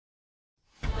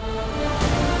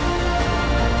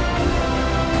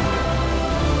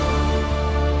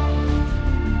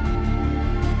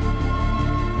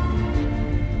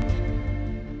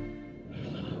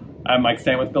I'm Mike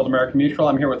Stan with Build America Mutual.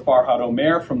 I'm here with Farhad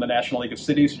Omeyr from the National League of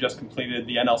Cities, who just completed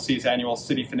the NLC's annual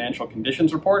City Financial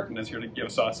Conditions report and is here to give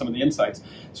us some of the insights.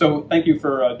 So thank you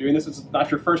for doing this. It's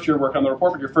not your first year working on the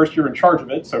report, but your first year in charge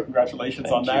of it, so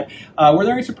congratulations on that. Were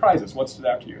there any surprises? What stood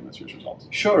out to you in this year's results?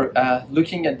 Sure.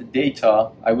 Looking at the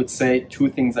data, I would say two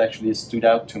things actually stood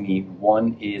out to me.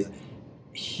 One is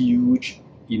huge,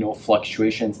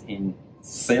 fluctuations in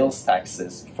sales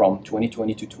taxes from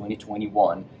 2020 to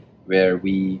 2021, where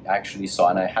we actually saw,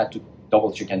 and I had to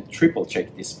double check and triple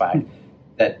check this fact,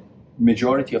 that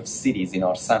majority of cities in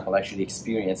our sample actually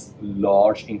experienced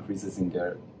large increases in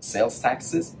their sales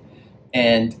taxes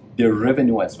and their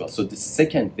revenue as well. So the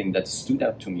second thing that stood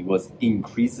out to me was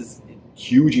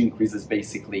huge increases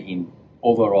basically in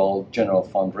overall general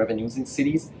fund revenues in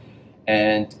cities.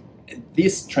 And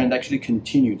this trend actually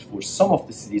continued for some of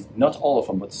the cities, not all of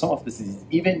them, but some of the cities,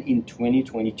 even in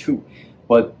 2022.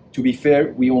 But to be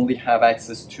fair, we only have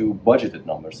access to budgeted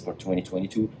numbers for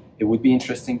 2022. It would be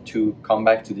interesting to come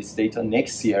back to this data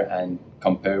next year and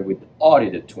compare with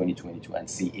audited 2022 and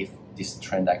see if this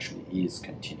trend actually is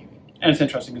continuing. And it's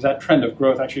interesting because that trend of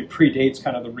growth actually predates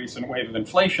kind of the recent wave of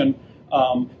inflation.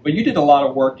 But you did a lot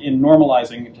of work in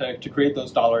normalizing to create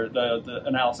those the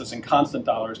analysis in constant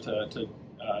dollars to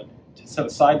set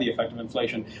aside the effect of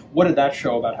inflation. What did that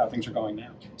show about how things are going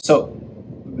now? So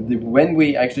when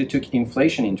we actually took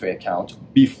inflation into account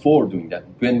before doing that,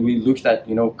 when we looked at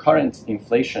current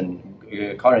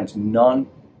inflation, current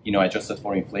adjusted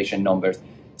for inflation numbers,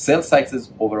 sales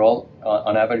taxes overall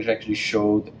on average actually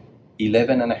showed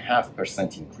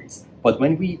 11.5% increase. But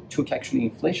when we took actually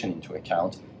inflation into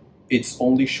account, it's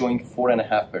only showing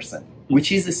 4.5%,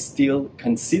 which is still,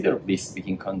 considerably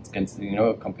speaking,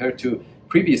 compared to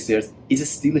previous years, is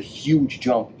still a huge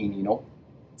jump in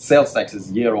sales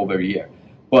taxes year over year.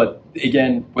 But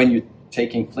again, when you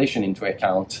take inflation into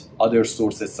account, other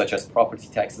sources such as property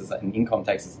taxes and income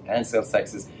taxes and sales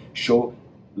taxes show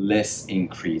less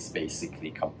increase basically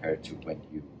compared to when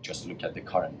you just look at the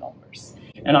current numbers.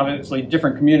 And obviously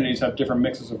different communities have different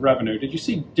mixes of revenue. Did you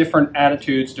see different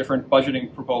attitudes, different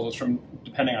budgeting proposals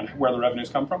depending on where the revenues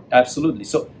come from? Absolutely.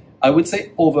 So I would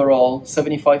say overall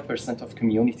 75% of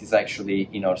communities actually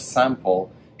in our sample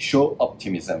show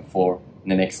optimism for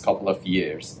the next couple of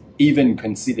years, even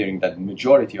considering that the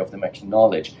majority of them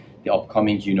acknowledge the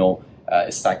upcoming,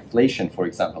 stagflation, for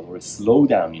example, or a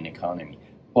slowdown in economy.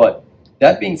 But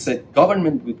that being said,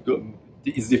 government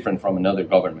is different from another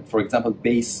government. For example,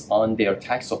 based on their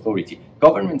tax authority,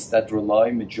 governments that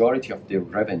rely majority of their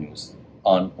revenues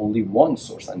on only one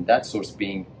source, and that source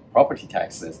being property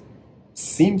taxes,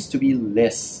 seems to be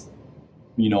less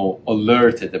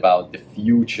alerted about the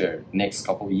future next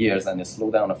couple of years and the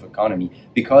slowdown of economy,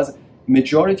 because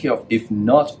majority of, if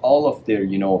not all of their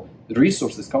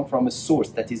resources come from a source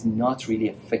that is not really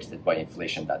affected by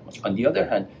inflation that much. On the other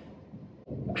hand,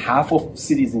 half of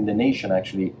cities in the nation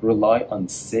actually rely on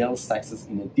sales taxes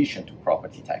in addition to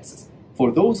property taxes.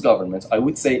 For those governments, I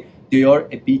would say they are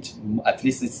a bit, at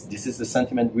least this is the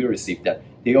sentiment we received, that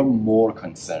they are more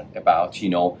concerned about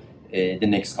the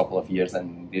next couple of years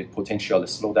and the potential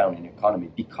slowdown in the economy,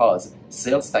 because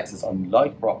sales taxes,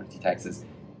 unlike property taxes,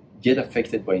 get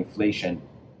affected by inflation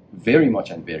very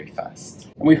much and very fast.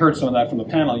 And we heard some of that from the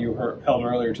panel you held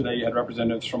earlier today. You had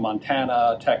representatives from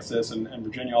Montana, Texas, and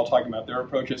Virginia all talking about their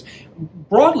approaches.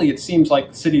 Broadly, it seems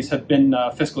like cities have been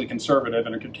fiscally conservative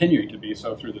and are continuing to be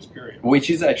so through this period. Which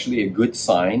is actually a good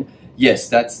sign. Yes,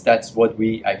 that's what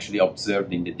we actually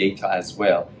observed in the data as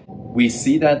well. We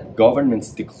see that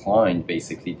governments declined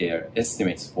basically their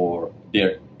estimates for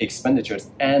their expenditures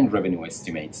and revenue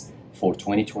estimates for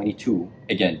 2022,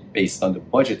 again, based on the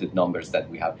budgeted numbers that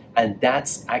we have. And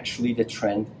that's actually the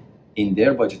trend in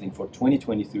their budgeting for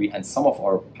 2023. And some of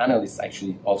our panelists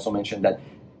actually also mentioned that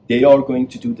they are going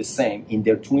to do the same in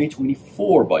their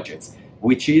 2024 budgets,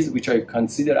 which I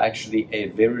consider actually a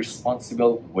very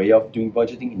responsible way of doing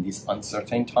budgeting in these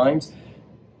uncertain times.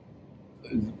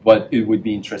 But it would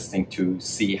be interesting to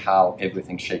see how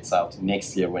everything shakes out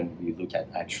next year when we look at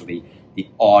actually the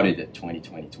audited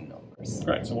 2022 numbers.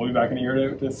 Great, so we'll be back in a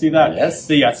year to see that. Yes.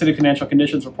 The City Financial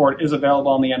Conditions report is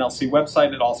available on the NLC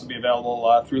website. It'll also be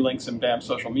available through links in BAM's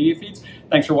social media feeds.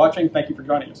 Thanks for watching. Thank you for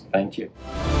joining us. Thank you.